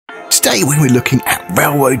today we're looking at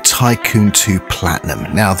Railroad Tycoon 2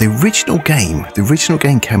 Platinum. Now, the original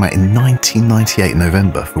game came out in 1998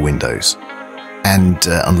 November for Windows, and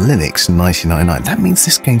on Linux in 1999. That means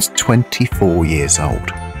this game's 24 years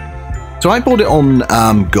old. So I bought it on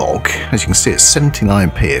GOG. As you can see, it's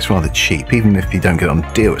 79p. It's rather cheap. Even if you don't get it on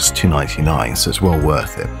deal, it's $2.99, so it's well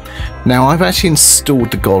worth it. Now, I've actually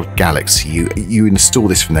installed the GOG Galaxy. You install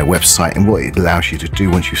this from their website, and what it allows you to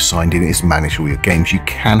do once you've signed in is manage all your games. You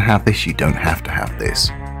can have this, you don't have to have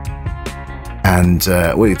this. And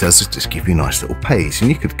what it does is just give you a nice little page,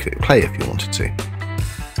 and you could play if you wanted to.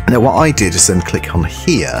 Now, what I did is then click on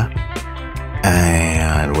here,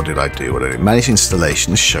 and what did I do? Manage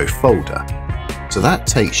installations, show folder. So that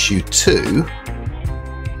takes you to,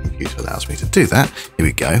 computer allows me to do that. Here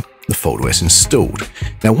we go, the folder where it's installed.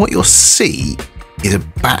 Now what you'll see is a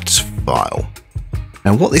BAT file.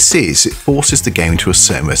 Now what this is, it forces the game into a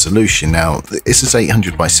certain resolution. Now this is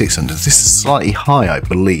 800 by 600. This is slightly higher, I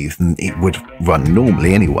believe, than it would run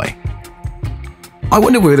normally anyway. I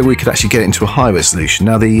wonder whether we could actually get it into a high resolution.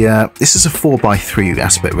 Now, this is a 4:3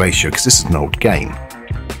 aspect ratio because this is an old game.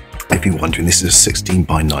 If you're wondering, this is a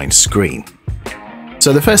 16:9 screen.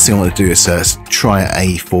 So the first thing I want to do is try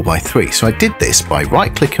a 4:3. So I did this by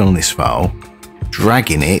right-clicking on this file,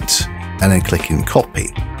 dragging it, and then clicking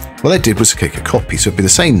copy. What I did was click a copy, so it'd be the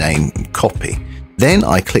same name, copy. Then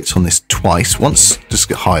I clicked on this twice, once just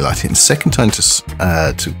to highlight it, and second time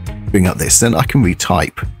to bring up this. Then I can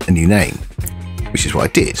retype a new name, which is what I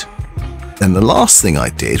did. Then the last thing I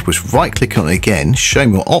did was right click on it again, show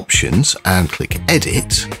more options, and click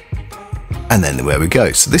edit, and then there we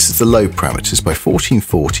go. So this is the load parameters by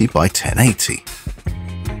 1440 by 1080.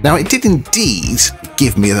 Now it did indeed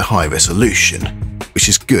give me the high resolution, which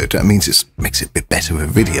is good. That means it makes it a bit better with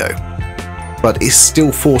video, but it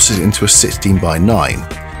still forces it into a 16:9.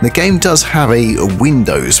 The game does have a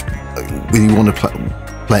Windows, whether you want to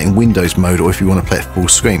play it in Windows mode or if you want to play it full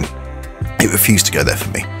screen. It refused to go there for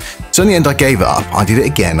me. So in the end I gave it up. I did it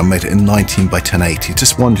again. I made it in 19 by 1080,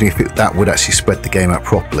 just wondering if that would actually spread the game out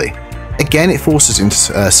properly. Again, it forces into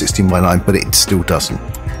 16:9, but it still doesn't.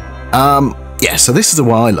 Yeah, so this is the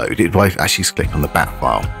one I loaded, but I actually click on the BAT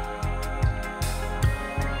file.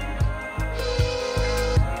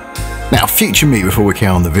 Now, future me, before we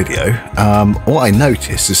carry on the video, what I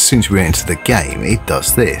noticed as soon as we went into the game, it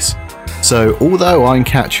does this. So although I'm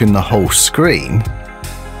capturing the whole screen,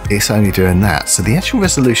 it's only doing that, so the actual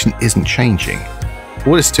resolution isn't changing.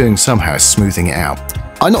 What it's doing somehow is smoothing it out.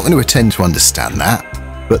 I'm not going to pretend to understand that,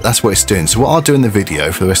 but that's what it's doing. So what I'll do in the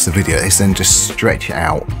video, for the rest of the video, is then just stretch it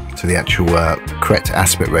out to the actual correct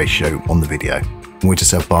aspect ratio on the video, and we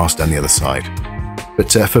just have bars down the other side.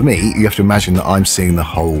 But for me, you have to imagine that I'm seeing the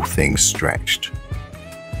whole thing stretched.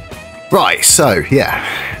 Right, so yeah,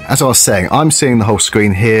 as I was saying, I'm seeing the whole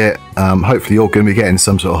screen here. Hopefully you're going to be getting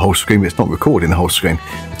some sort of whole screen, but it's not recording the whole screen.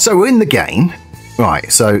 So we're in the game.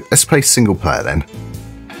 Right, so let's play single player then.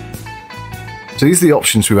 So these are the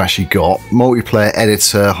options we've actually got. Multiplayer,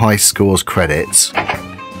 editor, high scores, credits.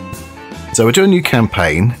 So we'll do a new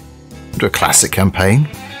campaign. We'll do a classic campaign.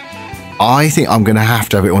 I think I'm going to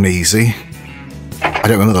have it on easy. I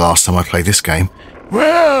don't remember the last time I played this game.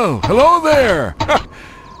 Well, hello there.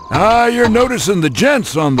 You're noticing the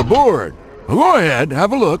gents on the board. Well, go ahead,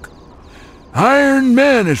 have a look. Iron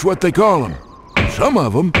men is what they call them. Some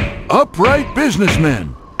of them upright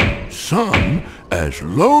businessmen. Some as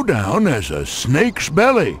low down as a snake's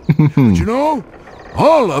belly. But you know,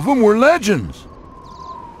 all of them were legends.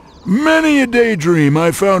 Many a daydream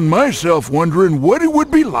I found myself wondering what it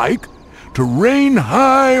would be like to reign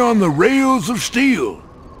high on the rails of steel.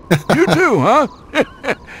 You too, huh?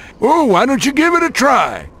 Oh, why don't you give it a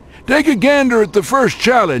try? Take a gander at the first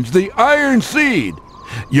challenge, the Iron Seed.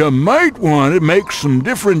 You might want to make some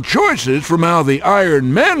different choices from how the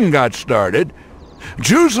Iron Men got started.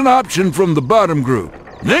 Choose an option from the bottom group,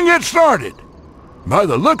 then get started. By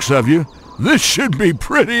the looks of you, this should be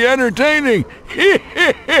pretty entertaining.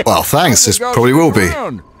 Well, thanks, this probably will be.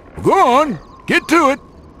 Go on, get to it.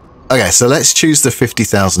 Okay, so let's choose the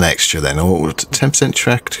 50,000 extra then, or 10%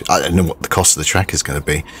 track. I don't know what the cost of the track is going to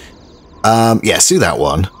be. Yeah, let's do that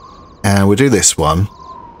one. And we'll do this one.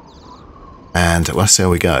 And let's see how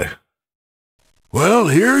we go. Well,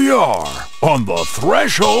 here you are, on the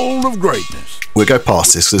threshold of greatness. We'll go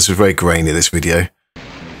past this, because this is very grainy, this video.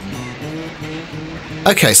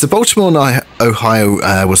 Okay, so the Baltimore,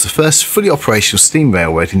 Ohio was the first fully operational steam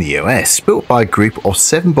railroad in the US. Built by a group of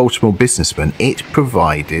 7 Baltimore businessmen, it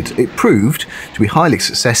proved to be highly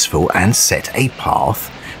successful and set a path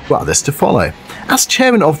for others to follow. As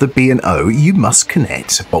chairman of the B&O, you must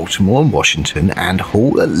connect Baltimore and Washington and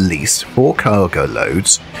haul at least 4 cargo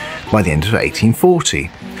loads by the end of 1840.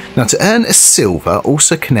 Now, to earn a silver,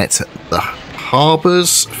 also connect the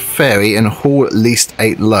harbours, ferry, and haul at least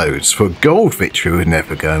 8 loads. For a gold victory, we're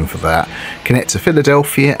never going for that. Connect to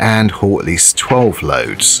Philadelphia and haul at least 12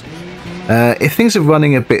 loads. If things are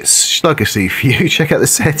running a bit sluggishly for you, check out the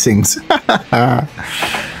settings.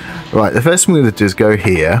 Right, the first thing we're going to do is go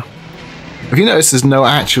here. If you notice, there's no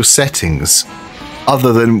actual settings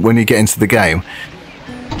other than when you get into the game.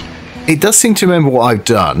 It does seem to remember what I've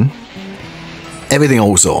done. Everything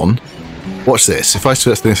all's on. Watch this. If I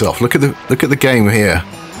switch this off, look at the game here.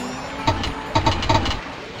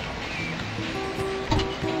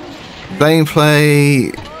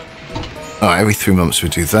 Gameplay. Oh, every 3 months we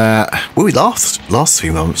do that. Will we last 3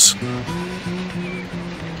 months?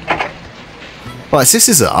 Right, so this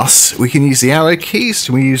is us. We can use the arrow keys.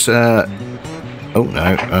 Can we use? Oh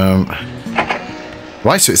no.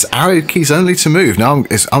 Right, so it's arrow keys only to move. Now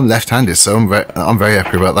I'm left-handed, so I'm very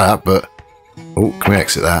happy about that. But oh, can we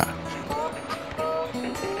exit that?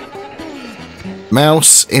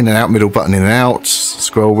 Mouse in and out, middle button in and out,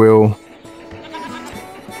 scroll wheel,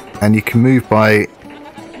 and you can move by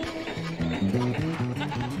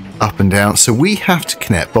up and down. So we have to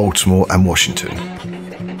connect Baltimore and Washington.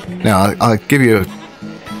 Now I'll give you a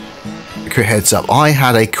quick heads up. I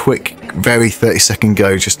had a quick, very 30-second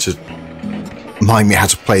go just to remind me how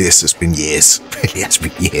to play this. It's been years. Really has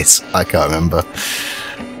been years. I can't remember.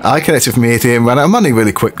 I connected from here to here and ran out of money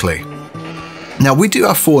really quickly. Now we do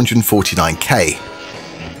have 449k.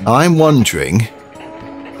 I'm wondering.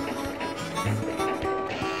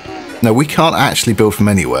 No, we can't actually build from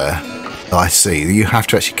anywhere. I see. You have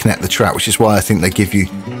to actually connect the track, which is why I think they give you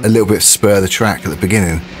a little bit of spur the track at the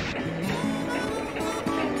beginning.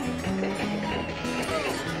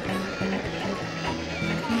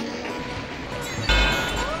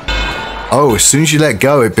 Oh, as soon as you let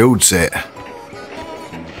go, it builds it.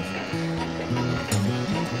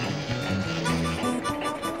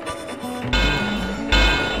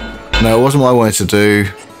 No, it wasn't what I wanted to do.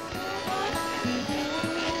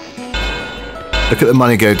 Look at the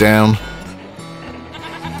money go down.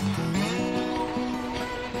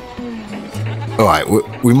 Alright,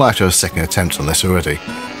 we might have a second attempt on this already.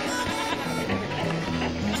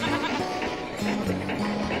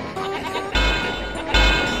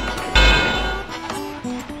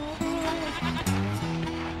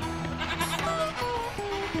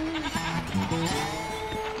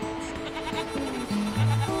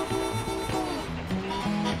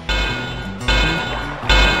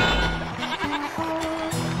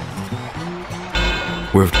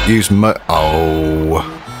 We've used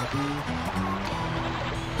oh.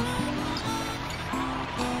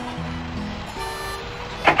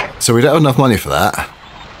 So we don't have enough money for that.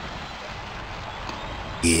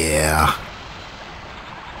 Yeah.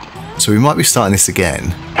 So we might be starting this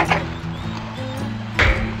again.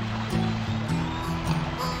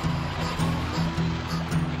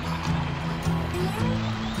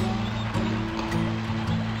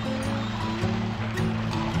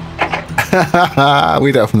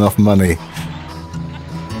 We don't have enough money.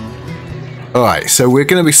 Alright, so we're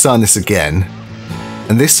going to be starting this again.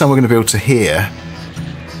 And this time we're going to build to here.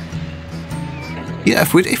 Yeah,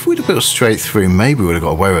 if we'd have built straight through, maybe we would have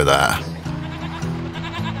got away with that.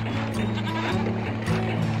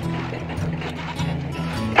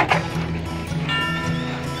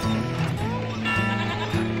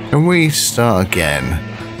 Can we start again?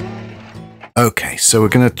 Okay, so we're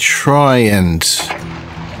going to try and...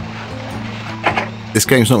 This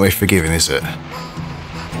game's not very forgiving, is it?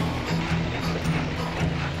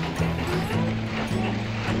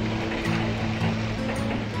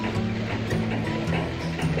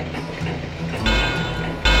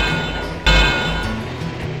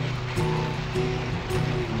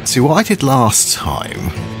 See, what I did last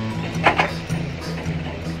time...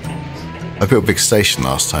 I built a big station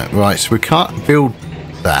last time. Right, so we can't build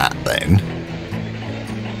that then.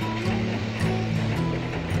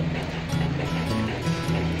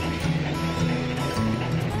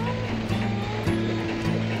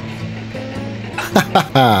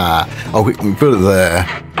 Oh, we can put it there.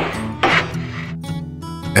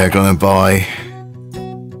 Yeah, gonna buy.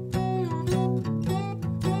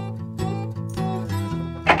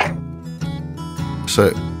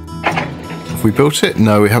 So, have we built it?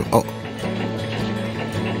 No, we haven't. Oh.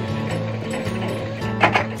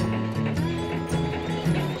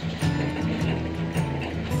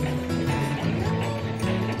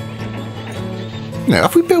 No,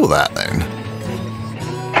 have we built that then?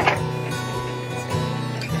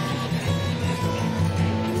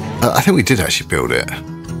 I think we did actually build it.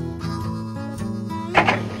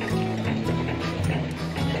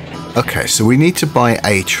 Okay, so we need to buy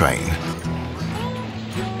a train.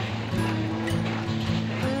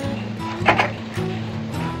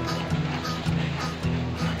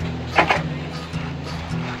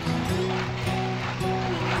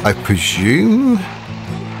 I presume...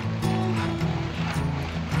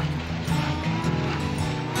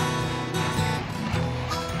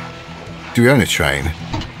 Do we own a train?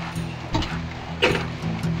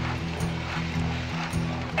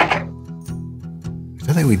 I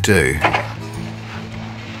don't think we do.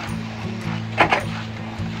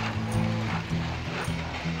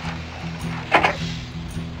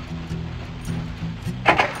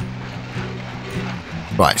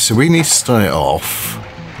 Right, so we need to start it off.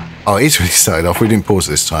 Oh, it's really started off. We didn't pause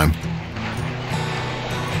this time.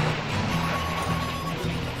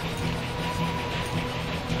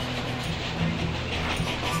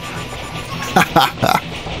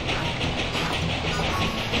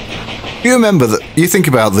 You remember that, you think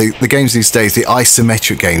about the games these days, the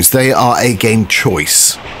isometric games, they are a game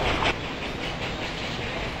choice.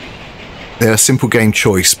 They're a simple game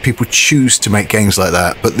choice. People choose to make games like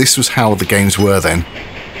that, but this was how the games were then.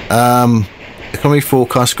 Economy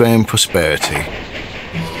forecast, growth and prosperity.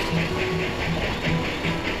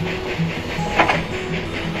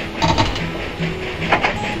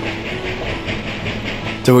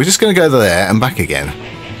 So we're just going to go there and back again.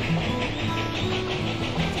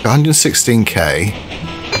 116k,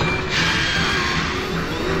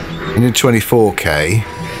 124k.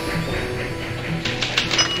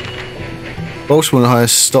 Baltimore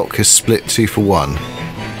highest stock is split 2 for 1.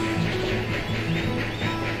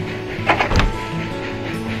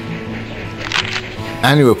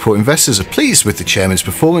 Annual report. Investors are pleased with the chairman's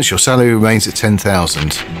performance. Your salary remains at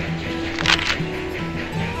 10,000.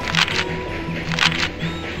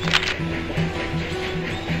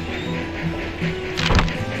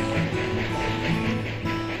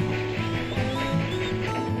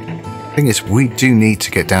 Thing is, we do need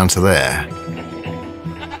to get down to there.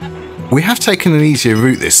 We have taken an easier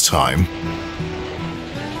route this time,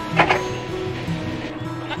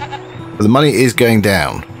 but the money is going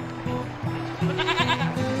down.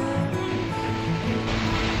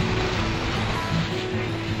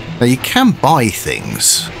 Now you can buy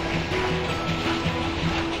things,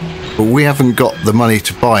 but we haven't got the money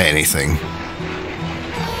to buy anything.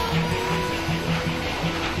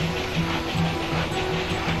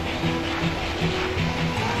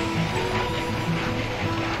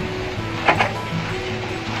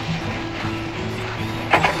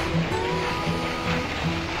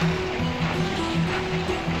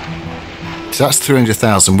 So that's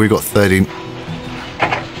 300,000. We've got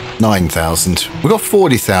 39,000. We've got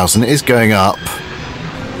 40,000. It is going up.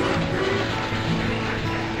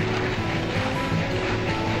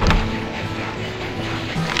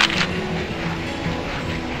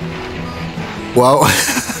 Well,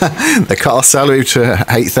 they cut our salary to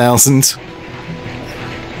 8,000.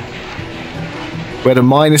 We're at a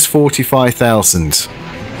minus 45,000.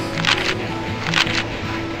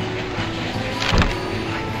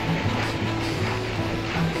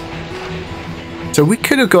 So we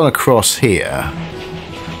could have gone across here.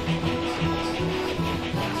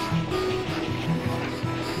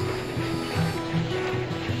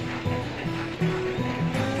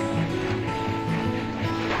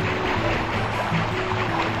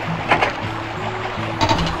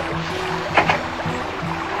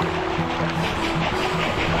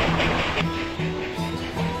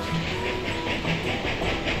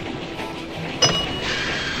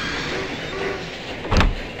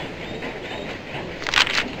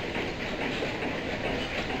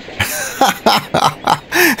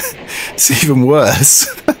 It's even worse.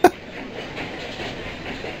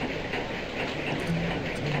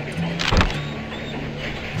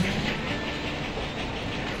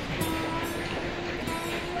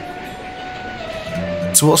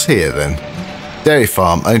 So what's here then? Dairy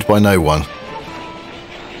farm owned by no one.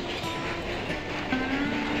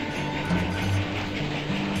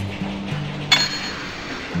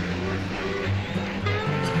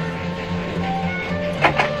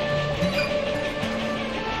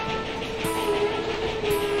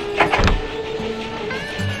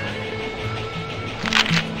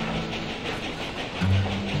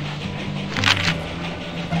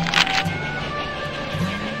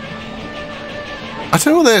 I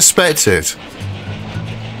don't know what they expected.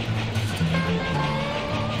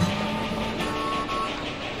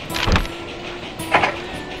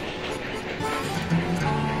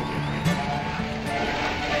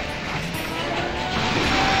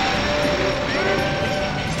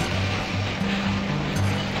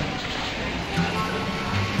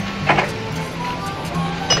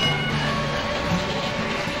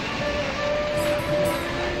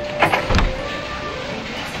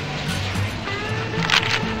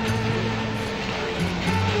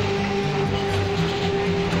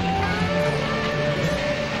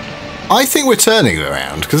 I think we're turning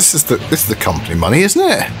around because this is the company money, isn't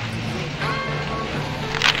it?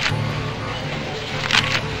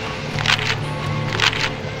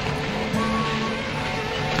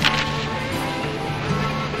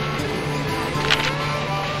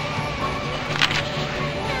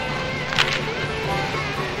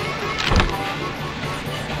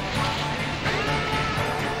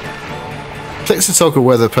 Clicks to toggle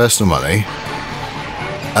whether personal money.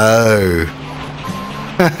 Oh.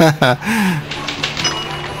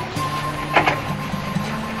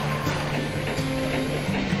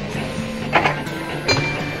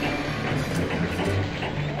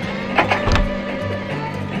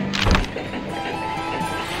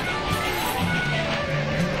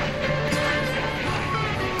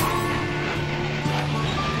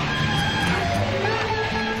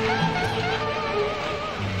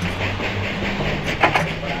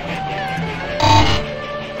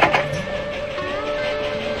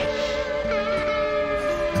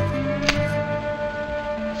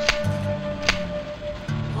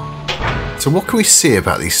 So what can we see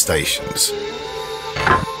about these stations?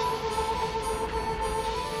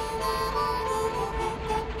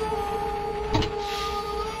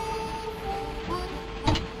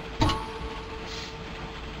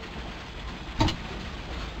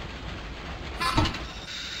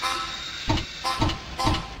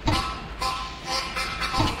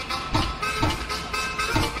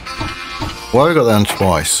 Why have we got that on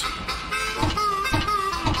twice?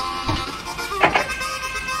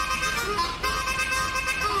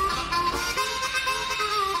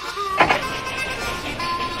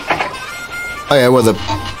 Oh yeah, well the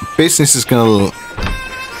business is gonna...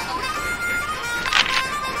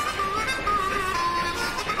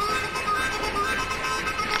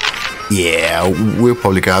 Yeah, we'll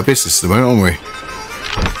probably go out of business at the moment, won't we?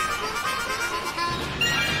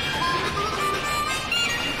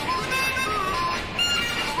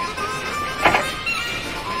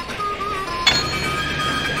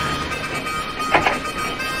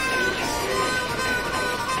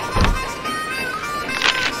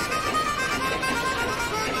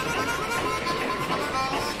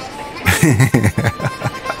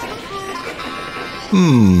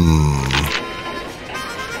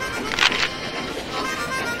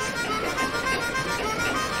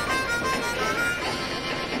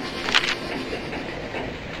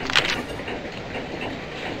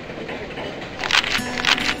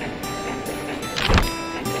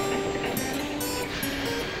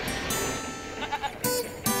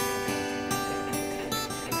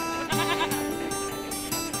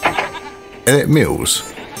 Elliot Mills?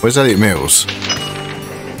 Where's Elliot Mills?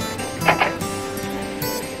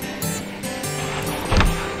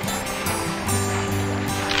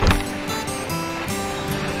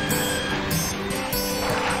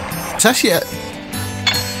 It's actually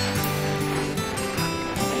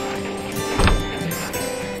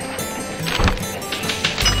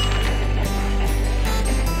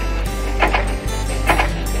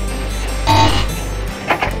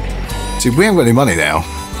see, we haven't got any money now.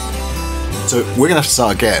 So we're gonna have to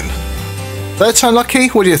start again. Third time lucky?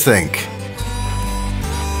 What do you think?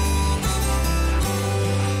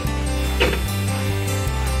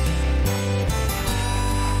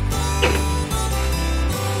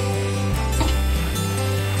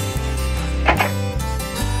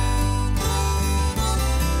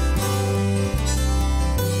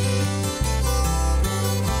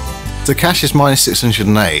 So cash is minus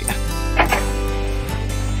 608.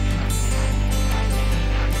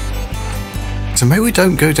 So maybe we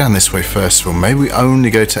don't go down this way first of all. Maybe we only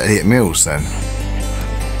go to Elliot Mills then.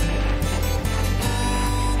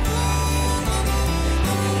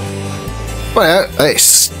 Well,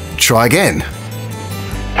 let's try again.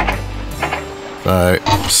 So,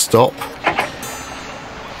 stop.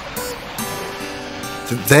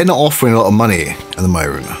 They're not offering a lot of money at the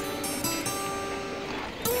moment.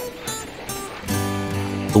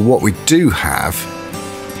 But what we do have...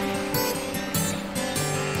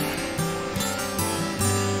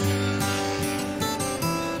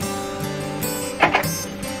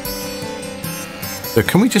 So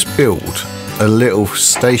can we just build a little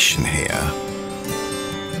station here?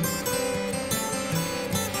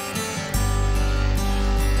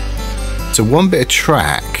 So one bit of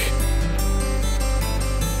track.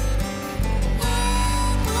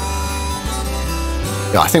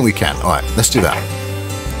 Yeah, I think we can. Alright, let's do that.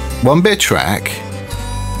 One bit of track.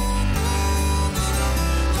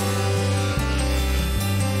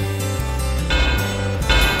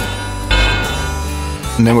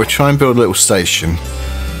 And then we'll try and build a little station.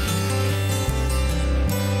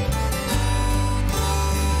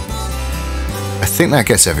 I think that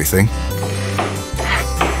gets everything.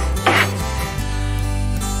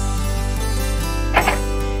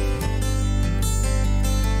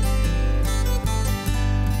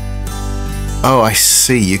 Oh, I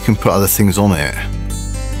see. You can put other things on it.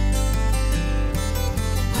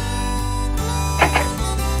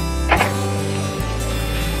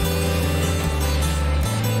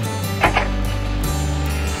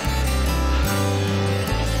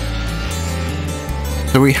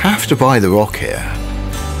 So we have to buy the rock here.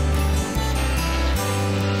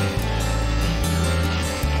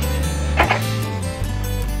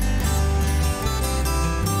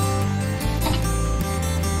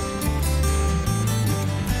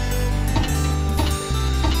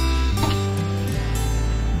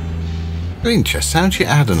 Very interesting. How do you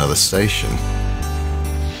add another station?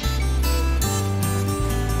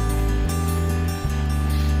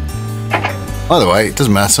 By the way, it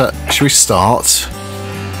doesn't matter. Should we start?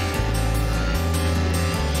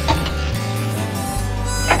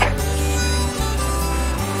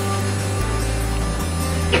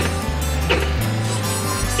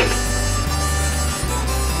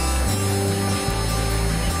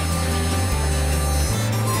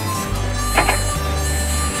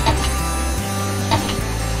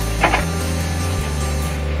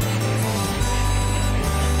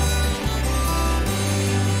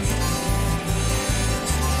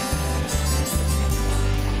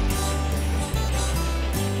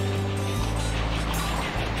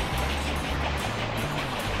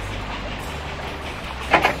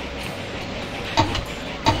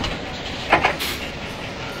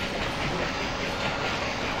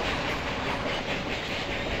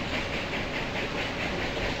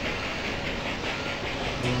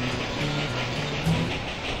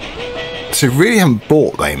 So really haven't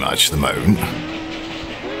bought very much at the moment.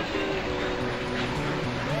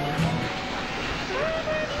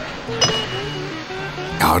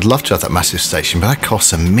 Oh, I'd love to have that massive station, but that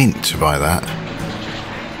costs a mint to buy that.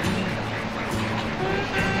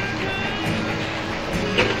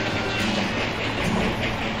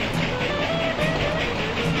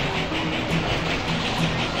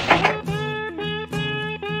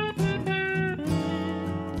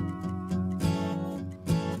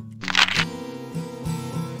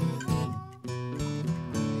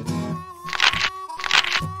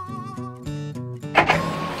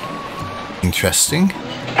 Interesting.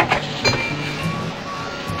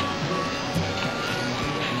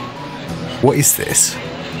 What is this?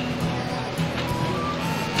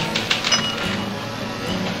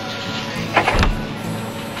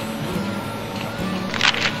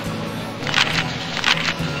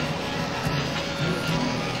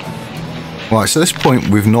 Right, so at this point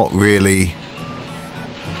we've not really...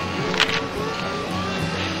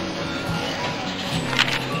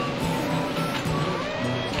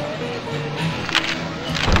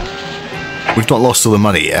 We've not lost all the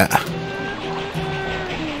money yet.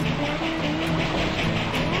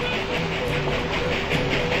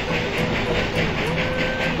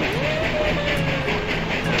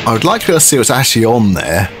 I would like to be able to see what's actually on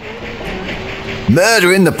there.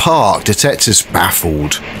 Murder in the park. Detectives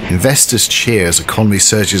baffled. Investors cheer as economy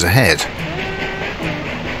surges ahead.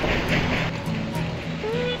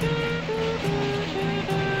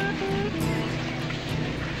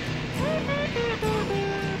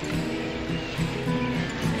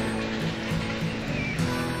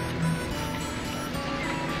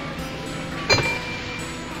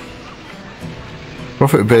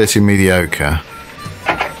 Profitability mediocre.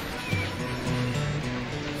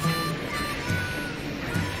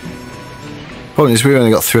 Problem is we've only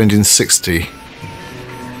got 360.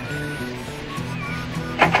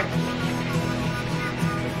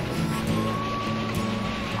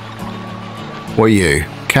 What are you?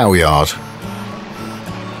 Cow yard.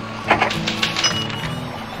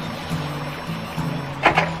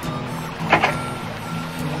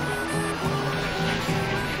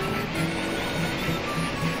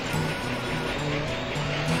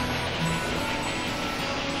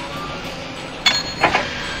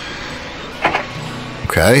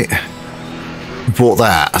 Okay, bought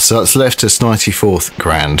that, so that's left us 94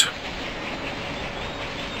 grand.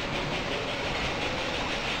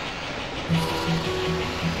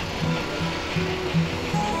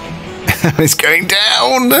 It's going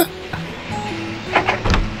down.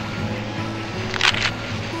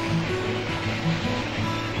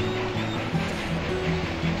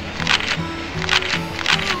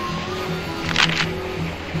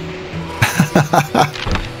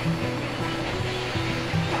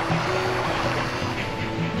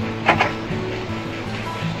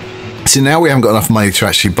 So now we haven't got enough money to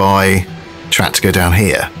actually buy track to go down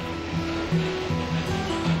here.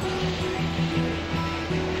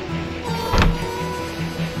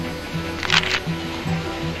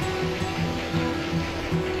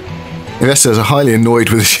 Investors are highly annoyed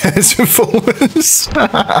with the share's performance.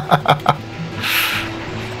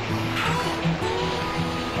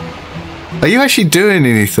 Are you actually doing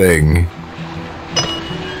anything?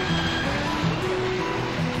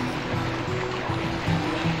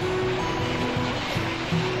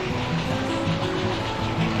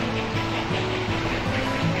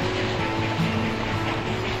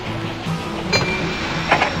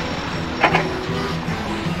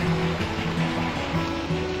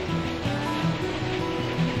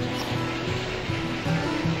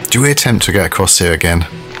 Do we attempt to get across here again?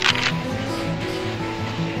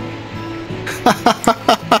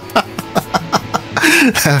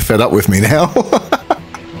 Fed up with me now.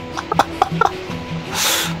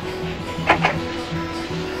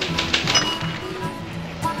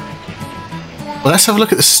 Well, let's have a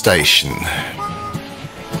look at the station.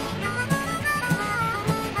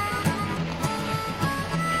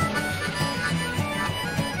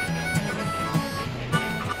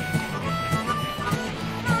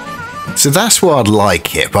 So that's where I'd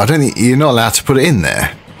like it, but I don't think you're not allowed to put it in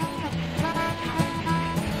there.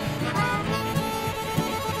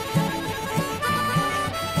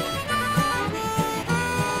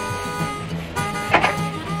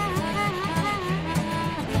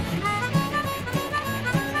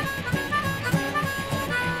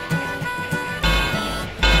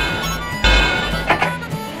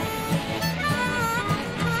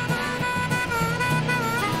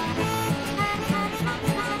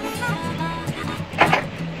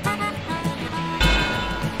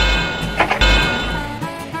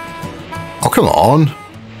 Oh, come on.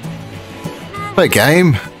 Play a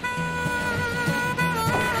game.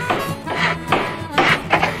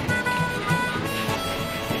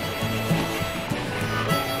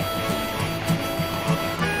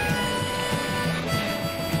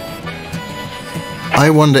 I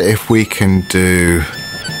wonder if we can do...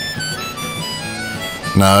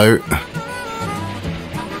 No.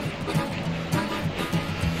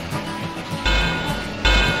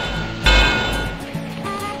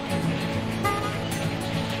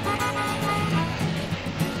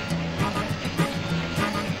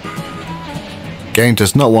 Game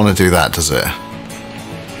does not want to do that, does it?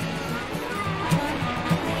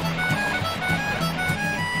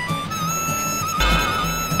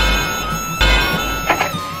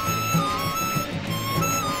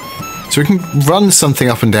 So we can run something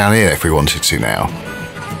up and down here if we wanted to now.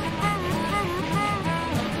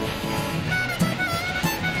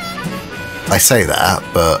 I say that,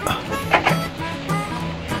 but...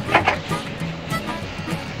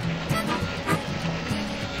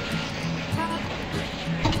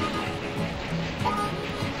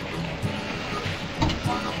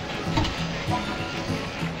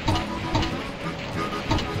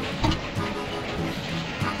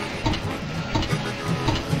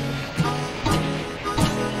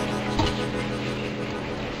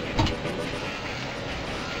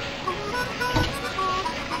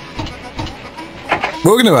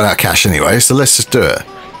 We're going to run out of cash anyway, so let's just do it.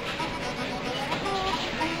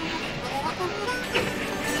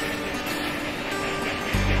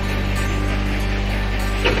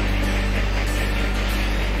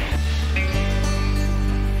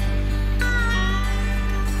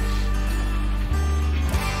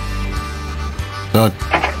 No,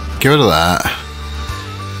 get rid of that.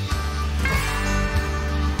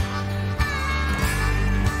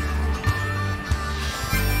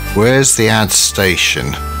 Where's the ad station?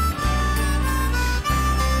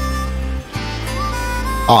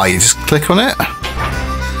 Oh, you just click on it?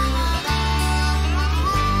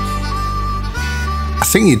 I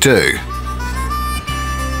think you do.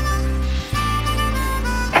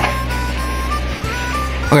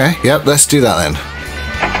 Okay, yep, let's do that then.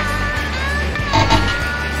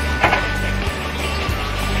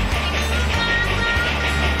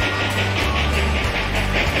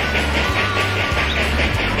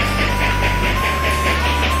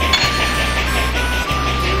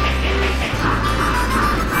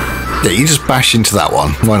 Yeah, you just bash into that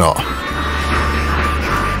one. Why not?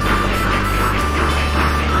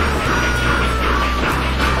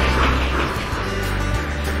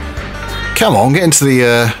 Come on, get into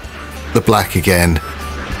the black again.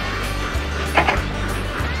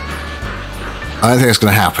 I don't think it's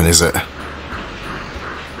going to happen, is it?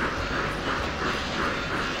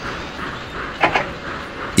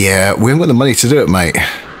 Yeah, we haven't got the money to do it, mate.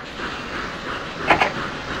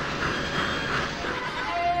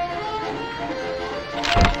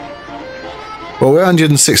 Well, we're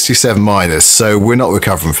 167 minus, so we're not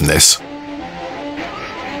recovering from this.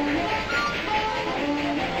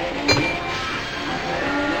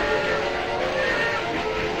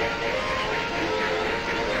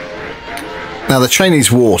 Now the train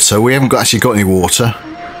needs water. We haven't actually got any water.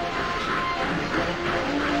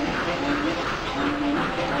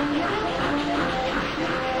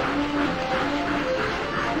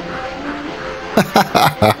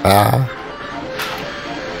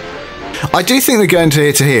 I do think the going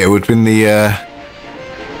to here would have been the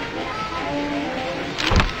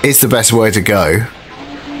is the best way to go.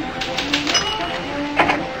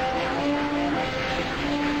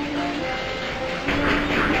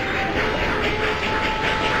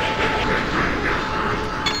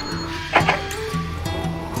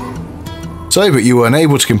 So, but you were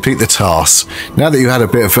unable to complete the task. Now that you had a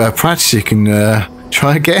bit of practice, you can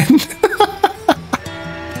try again.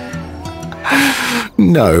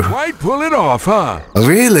 No. Quite pull it off, huh?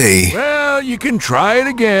 Really? Well, you can try it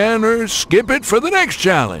again or skip it for the next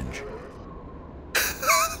challenge.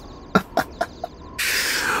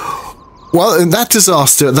 Well, in that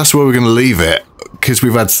disaster, that's where we're going to leave it. Because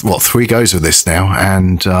we've had, what, 3 goes with this now.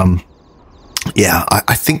 And, yeah,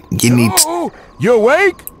 I think you need... Oh, you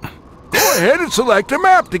awake? Go ahead and select a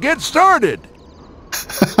map to get started.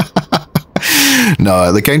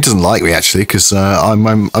 No, the game doesn't like me, actually, because I'm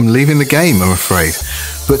leaving the game, I'm afraid.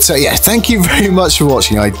 But yeah, thank you very much for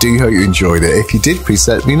watching. I do hope you enjoyed it. If you did, please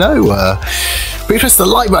let me know. Please press the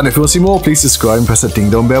like button if you want to see more. Please subscribe and press that ding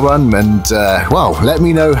dong bell button. And, well, let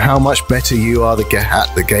me know how much better you are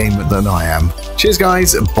at the game than I am. Cheers,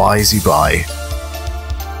 guys. Bye-zy-bye.